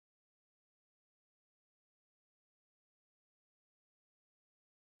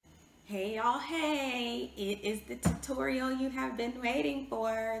Hey y'all, hey, it is the tutorial you have been waiting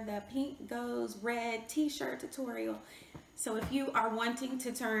for, the pink goes red t-shirt tutorial. So if you are wanting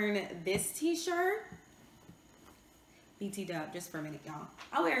to turn this t-shirt, BT dub, just for a minute y'all.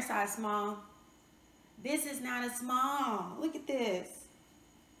 I wear a size small. This is not a small, look at this.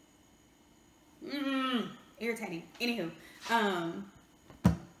 Irritating, anywho.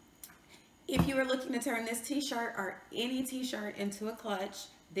 If you are looking to turn this t-shirt or any t-shirt into a clutch,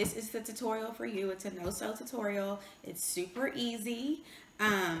 this is the tutorial for you. It's a no-sew tutorial. It's super easy.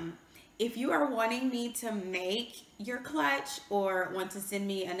 If you are wanting me to make your clutch or want to send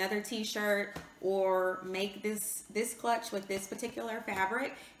me another t-shirt or make this clutch with this particular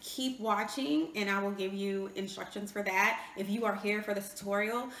fabric, keep watching and I will give you instructions for that. If you are here for this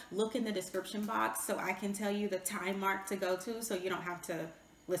tutorial, look in the description box so I can tell you the time mark to go to so you don't have to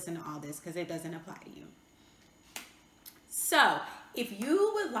listen to all this because it doesn't apply to you. So if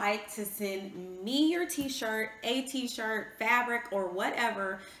you would like to send me your t-shirt, a t-shirt, fabric, or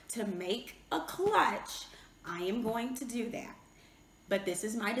whatever to make a clutch, I am going to do that. But this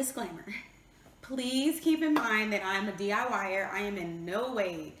is my disclaimer. Please keep in mind that I'm a DIYer. I am in no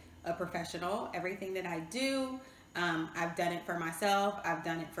way a professional. Everything that I do, I've done it for myself. I've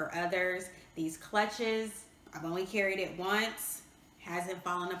done it for others. These clutches, I've only carried it once. Hasn't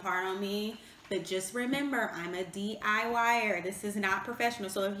fallen apart on me. But just remember, I'm a DIYer. This is not professional.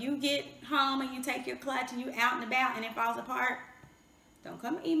 So if you get home and you take your clutch and you out and about and it falls apart, don't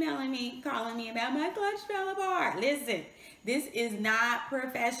come emailing me, calling me about my clutch fell apart. Listen, this is not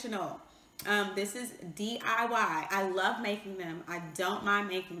professional. This is DIY. I love making them. I don't mind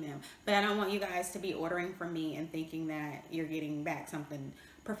making them. But I don't want you guys to be ordering from me and thinking that you're getting back something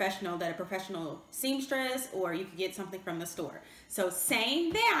professional, that a professional seamstress, or you could get something from the store. So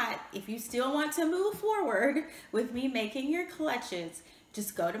saying that, if you still want to move forward with me making your clutches,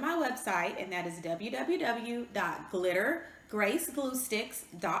 just go to my website, and that is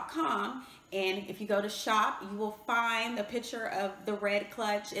www.glittergracegluesticks.com. And if you go to shop, you will find the picture of the red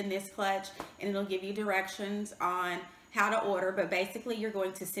clutch in this clutch, and it'll give you directions on how to order. But basically, you're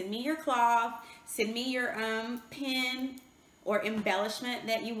going to send me your cloth, send me your pin or embellishment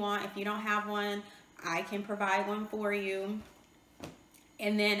that you want. If you don't have one, I can provide one for you.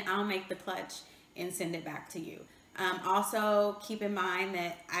 And then I'll make the clutch and send it back to you. Also, keep in mind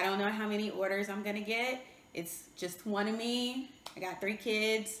that I don't know how many orders I'm gonna get. It's just one of me. I got 3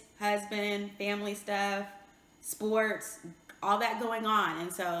 kids, husband, family stuff, sports, all that going on.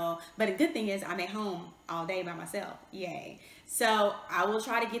 And so, but a good thing is I'm at home all day by myself. Yay. So I will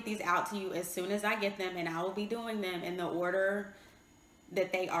try to get these out to you as soon as I get them, and I will be doing them in the order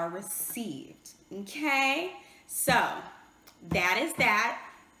that they are received. Okay? So that is that.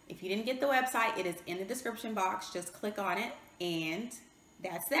 If you didn't get the website, it is in the description box. Just click on it, and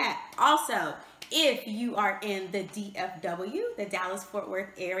that's that. Also, if you are in the DFW, the Dallas-Fort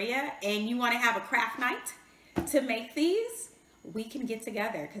Worth area, and you want to have a craft night to make these, we can get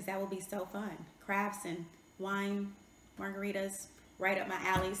together because that will be so fun. Crafts and wine, margaritas, right up my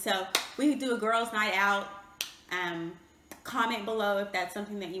alley. So we could do a girls' night out. Comment below if that's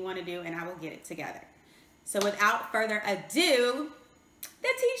something that you want to do, and I will get it together. So without further ado, the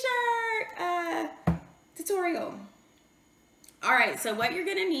t-shirt tutorial. All right, so what you're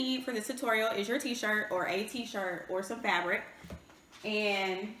gonna need for this tutorial is your t-shirt or a t-shirt or some fabric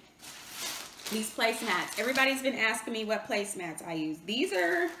and these placemats. Everybody's been asking me what placemats I use. These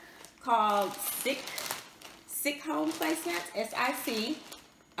are called Sick Home placemats, S-I-C.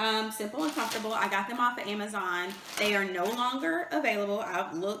 Simple and comfortable. I got them off of Amazon. They are no longer available.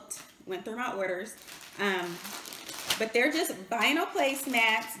 I've looked, went through my orders. But they're just vinyl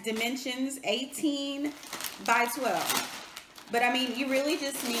placemats, dimensions 18 by 12. But I mean, you really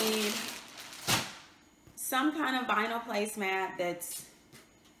just need some kind of vinyl placemat that's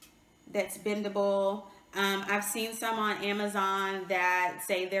bendable. I've seen some on Amazon that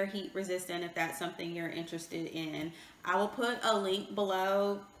say they're heat resistant if that's something you're interested in. I will put a link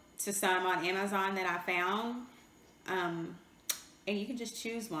below to some on Amazon that I found. And you can just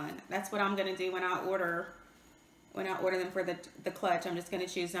choose one. That's what I'm gonna do when I order them for the clutch. I'm just gonna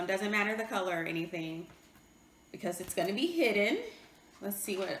choose some. Doesn't matter the color or anything because it's gonna be hidden. Let's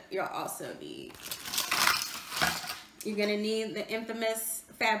see what you'll also need. You're gonna need the infamous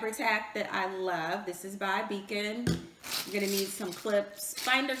fabric tack that I love. This is by Beacon. You're gonna need some clips,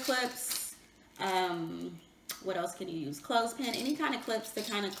 binder clips. What else can you use? Clothespin, any kind of clips to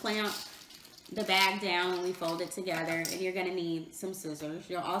kind of clamp the bag down when we fold it together. And you're gonna need some scissors.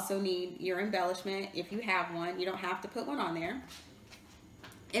 You'll also need your embellishment if you have one. You don't have to put one on there.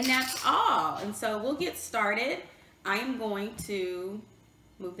 And that's all. And so we'll get started. I am going to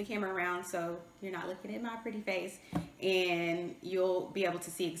move the camera around so you're not looking at my pretty face, and you'll be able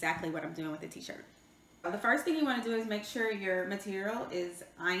to see exactly what I'm doing with the t-shirt. The first thing you want to do is make sure your material is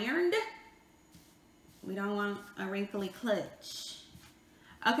ironed. We don't want a wrinkly clutch.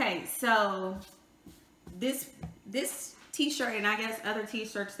 Okay, so this t-shirt, and I guess other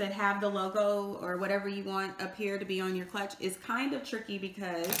t-shirts that have the logo or whatever you want up here to be on your clutch, is kind of tricky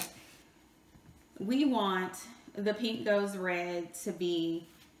because we want the pink goes red to be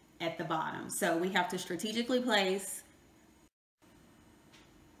at the bottom. So we have to strategically place.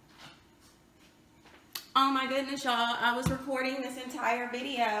 Oh my goodness, y'all, I was recording this entire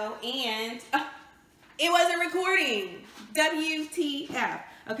video and it wasn't recording. WTF.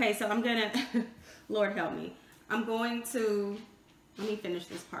 Okay, so I'm gonna, Lord help me. I'm going to, let me finish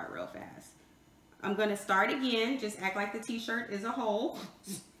this part real fast. I'm gonna start again, just act like the t-shirt is a whole,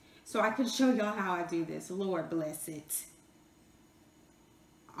 so I can show y'all how I do this. Lord bless it.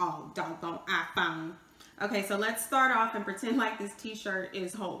 Oh, doggone iPhone. Okay, so let's start off and pretend like this t-shirt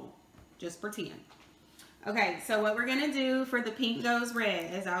is whole. Just pretend. Okay, so what we're gonna do for the pink goes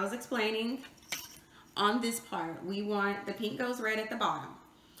red, as I was explaining on this part, we want the pink goes red at the bottom.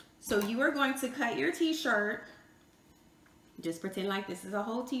 So you are going to cut your t-shirt, just pretend like this is a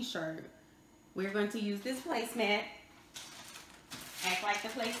whole t-shirt. We're going to use this placemat. Act like the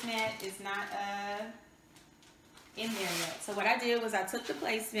placemat is not in there yet. So what I did was I took the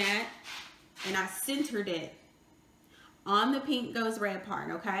placemat and I centered it on the pink goes red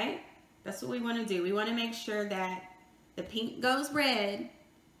part, okay? That's what we want to do. We want to make sure that the pink goes red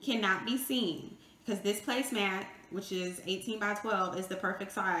cannot be seen, because this placemat, which is 18 by 12, is the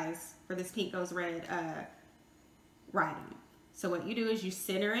perfect size for this pink goes red writing. So what you do is you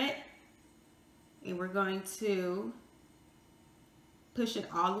center it, and we're going to push it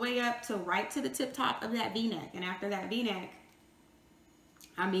all the way up to right to the tip top of that V-neck. And after that V-neck,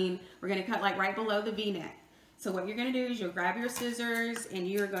 we're going to cut like right below the V-neck. So what you're going to do is you'll grab your scissors and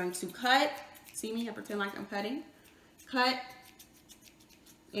you're going to cut. See me? I pretend like I'm cutting. Cut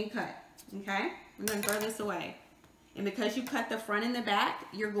and cut. Okay? I'm going to throw this away. And because you cut the front and the back,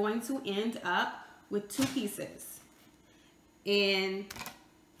 you're going to end up with two pieces. And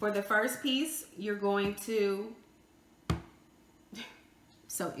for the first piece, you're going to,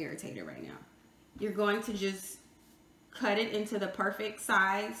 so irritated right now. You're going to just cut it into the perfect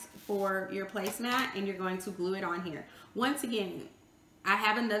size for your placemat, and you're going to glue it on here. Once again, I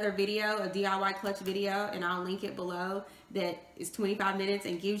have another video, a DIY clutch video, and I'll link it below, that is 25 minutes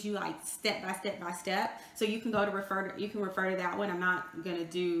and gives you like step by step by step. So you can refer to that one. I'm not gonna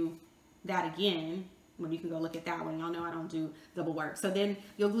do that again. When you can go look at that one. Y'all know I don't do double work. So then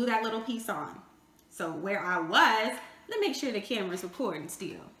you'll glue that little piece on. So where I was, let's make sure the camera's recording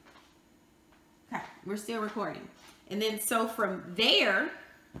still. Okay, we're still recording. And then so from there,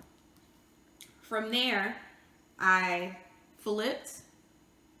 I flipped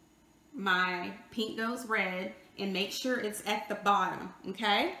my pink goes red and make sure it's at the bottom,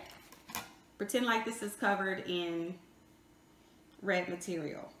 okay? Pretend like this is covered in red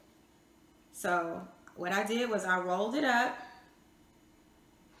material. So what I did was I rolled it up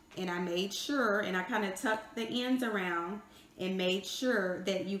and I made sure, and I kind of tucked the ends around and made sure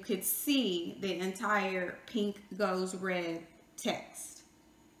that you could see the entire pink goes red text.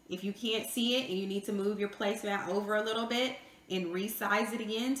 If you can't see it and you need to move your placemat over a little bit and resize it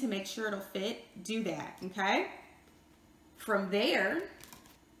again to make sure it'll fit, do that, okay? From there,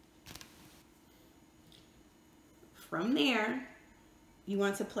 you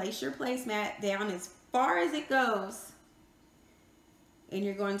want to place your placemat down as far as it goes, and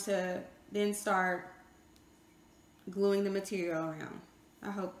you're going to then start gluing the material around.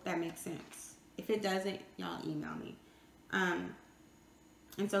 I hope that makes sense. If it doesn't, y'all email me. And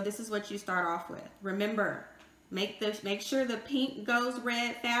so this is what you start off with. Remember, make sure the pink goes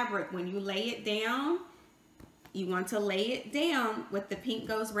red fabric, when you lay it down, you want to lay it down with the pink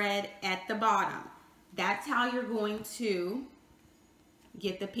goes red at the bottom. That's how you're going to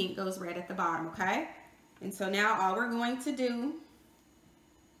get the pink goes red at the bottom, okay? And so now all we're going to do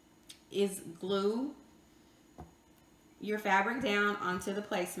is glue your fabric down onto the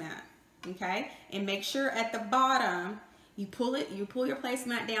placemat, okay? And make sure at the bottom you pull your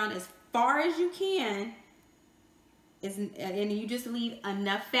placemat down as far as you can, and you just leave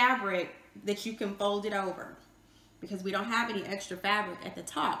enough fabric that you can fold it over, because we don't have any extra fabric at the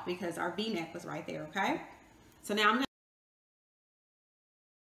top because our V-neck was right there, okay? So now I'm gonna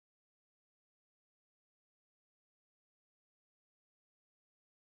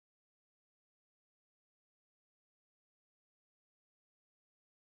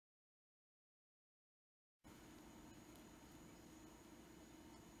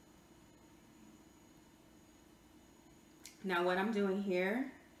Now what I'm doing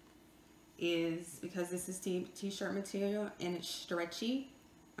here is, because this is t-shirt material and it's stretchy,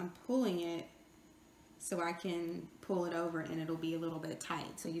 I'm pulling it so I can pull it over and it'll be a little bit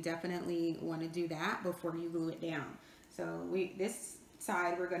tight. So you definitely want to do that before you glue it down. So this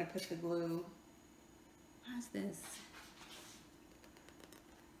side, we're going to put the glue. How's this?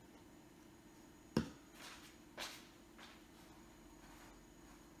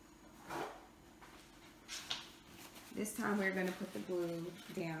 This time we're going to put the glue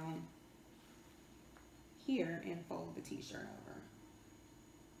down here and fold the t-shirt over.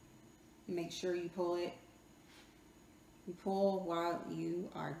 Make sure you pull it. You pull while you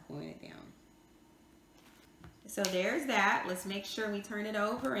are gluing it down. So there's that. Let's make sure we turn it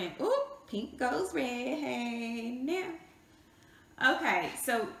over and oop, pink goes red. Hey, now. Okay,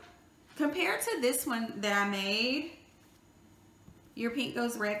 so compared to this one that I made, your pink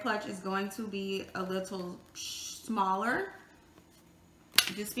goes red clutch is going to be a little smaller,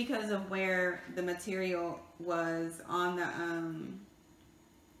 just because of where the material was on the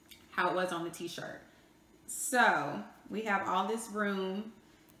how it was on the t-shirt. So we have all this room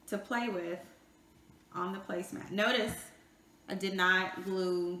to play with on the placemat. Notice I did not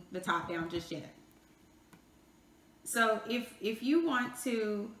glue the top down just yet. So if you want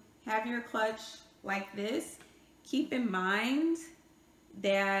to have your clutch like this, keep in mind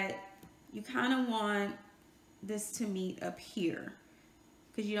that you kind of want this to meet up here,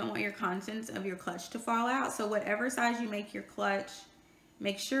 because you don't want your contents of your clutch to fall out. So whatever size you make your clutch,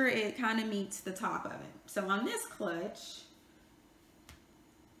 make sure it kind of meets the top of it. So on this clutch,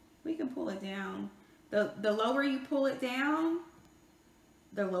 we can pull it down. The lower you pull it down,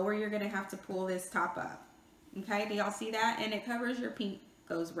 the lower you're gonna have to pull this top up. Okay, do y'all see that? And it covers your pink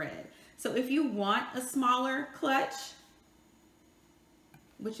goes red. So if you want a smaller clutch,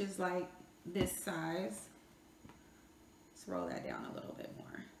 which is like this size, let's roll that down a little bit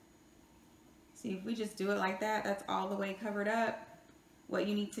more. See, if we just do it like that, that's all the way covered up. What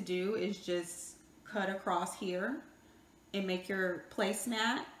you need to do is just cut across here and make your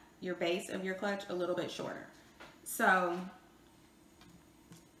placemat, your base of your clutch, a little bit shorter. So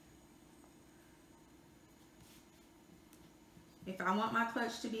if I want my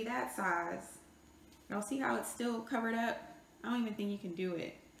clutch to be that size, y'all see how it's still covered up? I don't even think you can do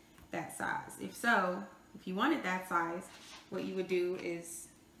it that size. If so, if you wanted that size, what you would do is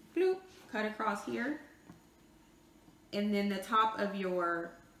bloop, cut across here, and then the top of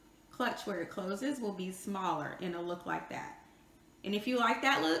your clutch where it closes will be smaller and it'll look like that. And if you like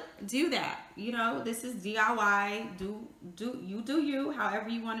that look, do that. You know, this is DIY. Do you however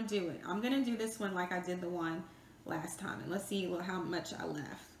you want to do it. I'm gonna do this one like I did the one last time, and let's see how much I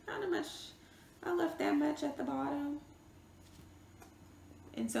left. Not much. I left that much at the bottom.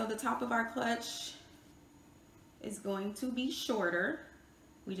 And so the top of our clutch is going to be shorter.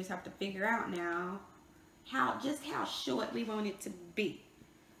 We just have to figure out now just how short we want it to be.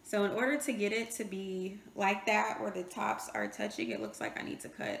 So in order to get it to be like that, where the tops are touching, it looks like I need to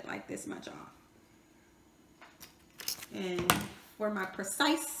cut like this much off. And for my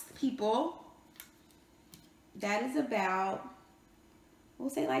precise people, that is about, we'll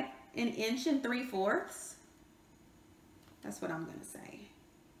say like 1 3/4 inches. That's what I'm gonna say.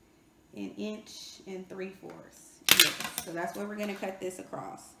 1 3/4 inches. Yes. So that's where we're gonna cut this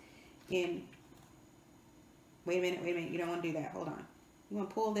across. And wait a minute, you don't want to do that. Hold on. You want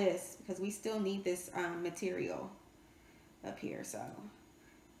to pull this because we still need this material up here. So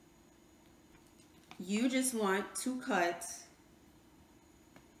you just want to cut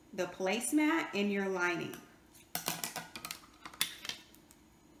the placemat and your lining.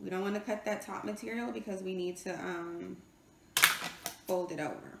 We don't want to cut that top material because we need to fold it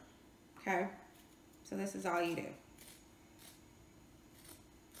over. Okay, so this is all you do.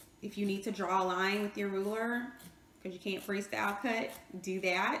 If you need to draw a line with your ruler because you can't freestyle cut, do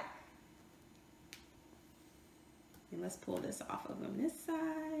that. And let's pull this off of on this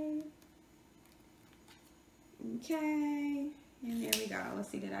side. Okay, and there we go. Let's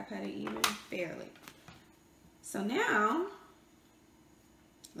see, did I cut it even? Barely. So now,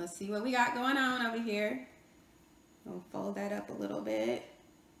 let's see what we got going on over here. We'll fold that up a little bit.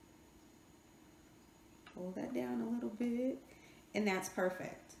 Fold that down a little bit. And that's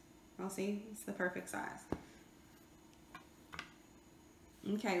perfect. I'll see, it's the perfect size.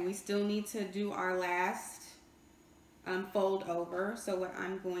 Okay, we still need to do our last fold over. So what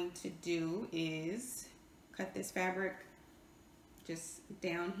I'm going to do is cut this fabric just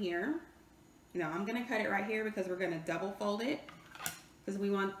down here. No, I'm gonna cut it right here because we're gonna double fold it because we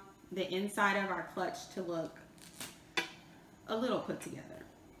want the inside of our clutch to look a little put together.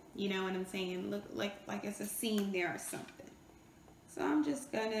 You know what I'm saying? Look like it's a seam there or something. So I'm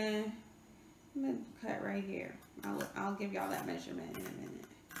gonna cut right here. I'll give y'all that measurement in a minute.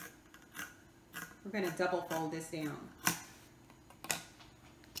 We're gonna double fold this down.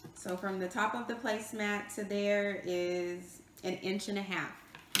 So from the top of the placemat to there is 1.5 inches.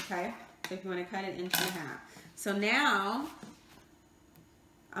 Okay, so if you want to cut 1.5 inches. So now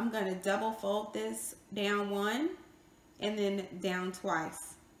I'm gonna double fold this down one and then down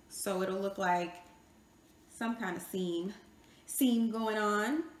twice. So it'll look like some kind of seam going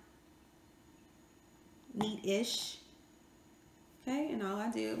on. Neat-ish. Okay, and all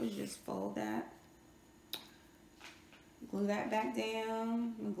I did was just fold that. Glue that back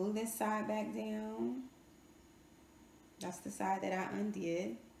down. I'm gonna glue this side back down. That's the side that I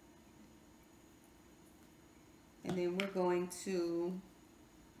undid. And then we're going to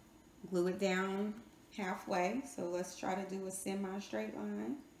glue it down halfway. So let's try to do a semi-straight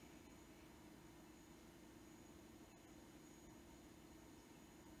line.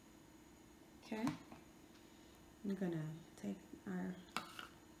 Okay. I'm gonna take our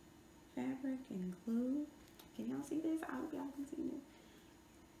fabric and glue. Can y'all see this? I hope y'all can see this.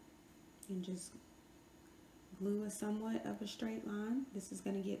 And just glue a somewhat of a straight line. This is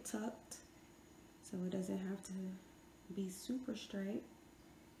gonna get tucked, so it doesn't have to be super straight.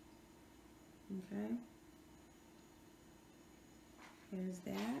 Okay. There's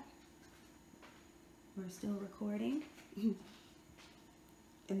that. We're still recording.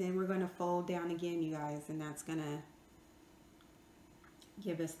 And then we're gonna fold down again, you guys, and that's gonna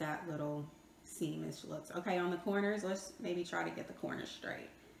give us that little seamish looks. Okay, on the corners, let's maybe try to get the corners straight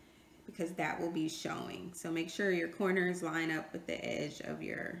because that will be showing. So make sure your corners line up with the edge of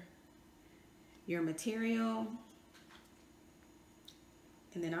your material.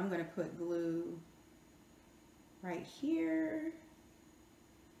 And then I'm gonna put glue right here.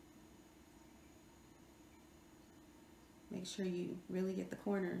 Make sure you really get the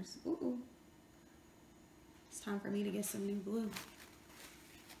corners. Ooh. It's time for me to get some new glue.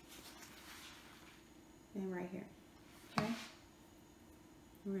 And right here, okay?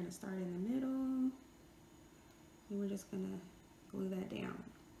 We're gonna start in the middle, and we're just gonna glue that down.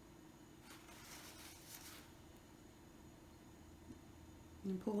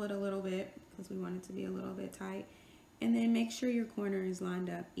 And pull it a little bit because we want it to be a little bit tight. And then make sure your corner is lined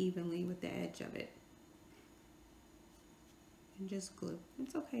up evenly with the edge of it. And just glue.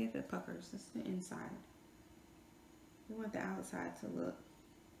 It's okay if it puckers, it's the inside. We want the outside to look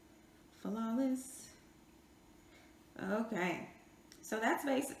flawless. Okay, so that's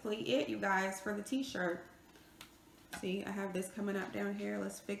basically it, you guys, for the t-shirt. See, I have this coming up down here.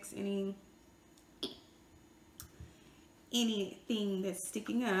 Let's fix anything that's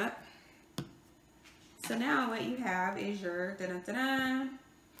sticking up. So now what you have is your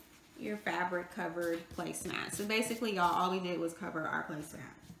your fabric covered placemat. So basically, y'all, all we did was cover our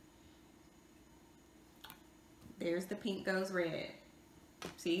placemat. There's the pink goes red.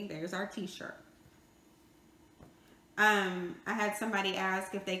 See, there's our t-shirt. I had somebody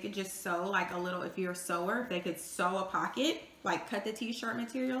ask if they could just sew like a little, if you're a sewer, if they could sew a pocket, like cut the t-shirt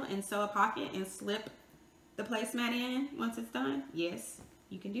material and sew a pocket and slip the placemat in once it's done. Yes,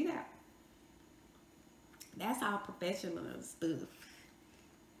 you can do that. That's all professional stuff.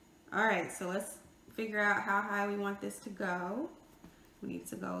 All right, so let's figure out how high we want this to go. We need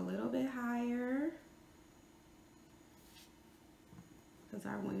to go a little bit higher because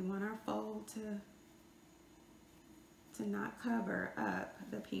we want our fold to not cover up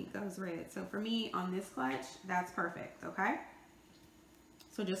the pink goes red. So for me on this clutch, that's perfect, okay?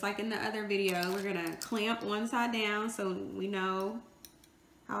 So just like in the other video, we're gonna clamp one side down so we know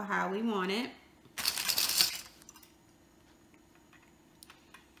how high we want it.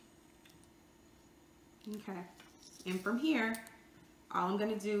 Okay, and from here, all I'm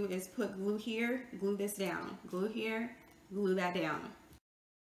gonna do is put glue here, glue this down, glue here, glue that down.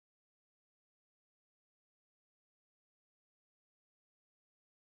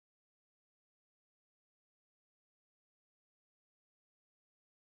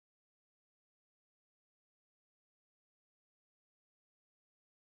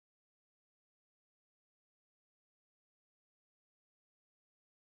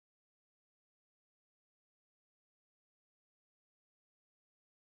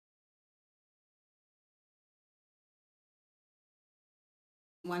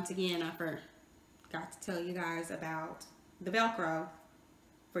 Once again, I forgot to tell you guys about the Velcro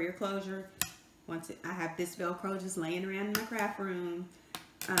for your closure. I have this Velcro just laying around in my craft room.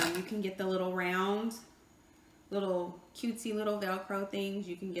 You can get the little round, little cutesy little Velcro things.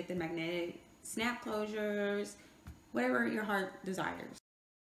 You can get the magnetic snap closures, whatever your heart desires.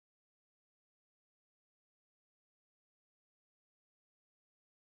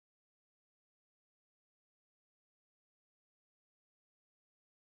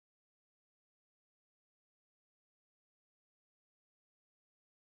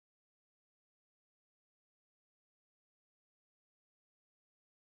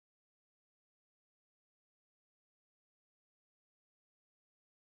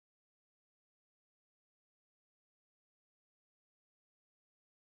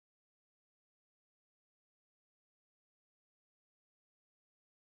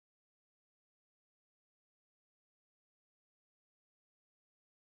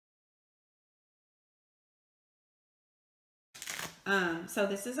 So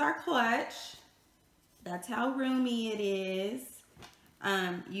this is our clutch. That's how roomy it is.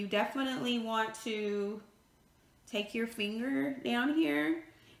 You definitely want to take your finger down here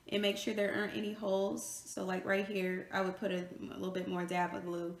and make sure there aren't any holes. So like right here, I would put a little bit more dab of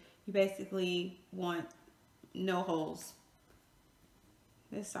glue. You basically want no holes.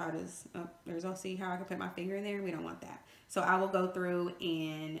 This side is, oh, there's also, see how I can put my finger in there? We don't want that. So I will go through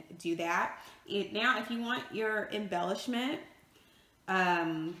and do that. Now, if you want your embellishment,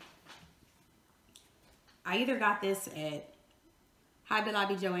 I either got this at Hobby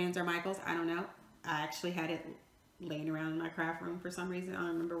Lobby, Joann's, or Michael's. I don't know. I actually had it laying around in my craft room for some reason. I don't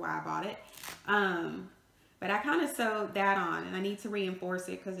remember why I bought it. But I kind of sewed that on, and I need to reinforce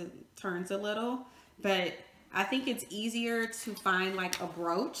it because it turns a little. But I think it's easier to find like a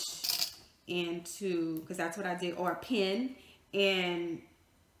brooch and because that's what I did, or a pin, and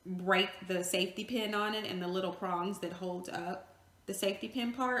break the safety pin on it and the little prongs that hold up the safety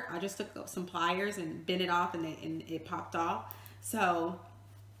pin part. I just took some pliers and bent it off, and it popped off. So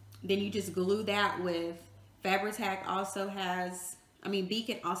then you just glue that with Fabri-Tac. Also has, I mean,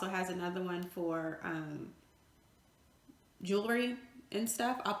 Beacon also has another one for jewelry and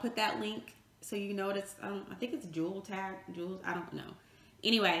stuff. I'll put that link so you know it's, I think it's jewels, I don't know.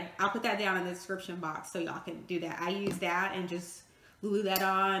 Anyway, I'll put that down in the description box so y'all can do that. I use that and just glue that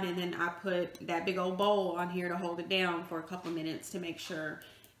on, and then I put that big old bowl on here to hold it down for a couple minutes to make sure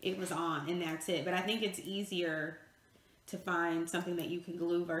it was on, and that's it. But I think it's easier to find something that you can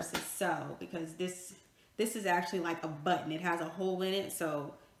glue versus sew, because this is actually like a button. It has a hole in it,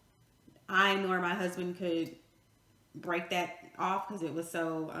 so I nor my husband could break that off because it was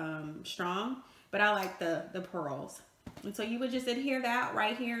so strong. But I like the pearls. And so you would just adhere that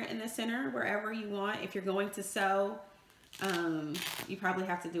right here in the center wherever you want. If you're going to sew, you probably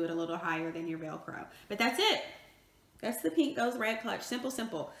have to do it a little higher than your Velcro. But that's it. That's the Pink Goes Red clutch. Simple,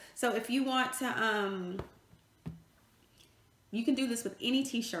 simple. So if you want to, you can do this with any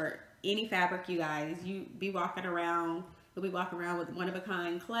t-shirt, any fabric, you guys. You'll be walking around with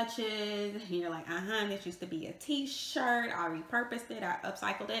one-of-a-kind clutches, and you're like, this used to be a t-shirt. I repurposed it. I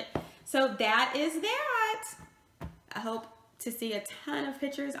upcycled it. So that is that. I hope to see a ton of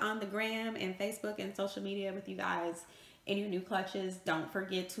pictures on the gram and Facebook and social media with you guys in your new clutches. Don't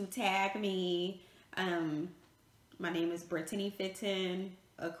forget to tag me. My name is Brittany Fitton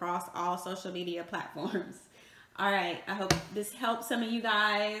across all social media platforms. All right, I hope this helps some of you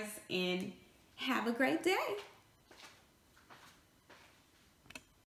guys, and have a great day.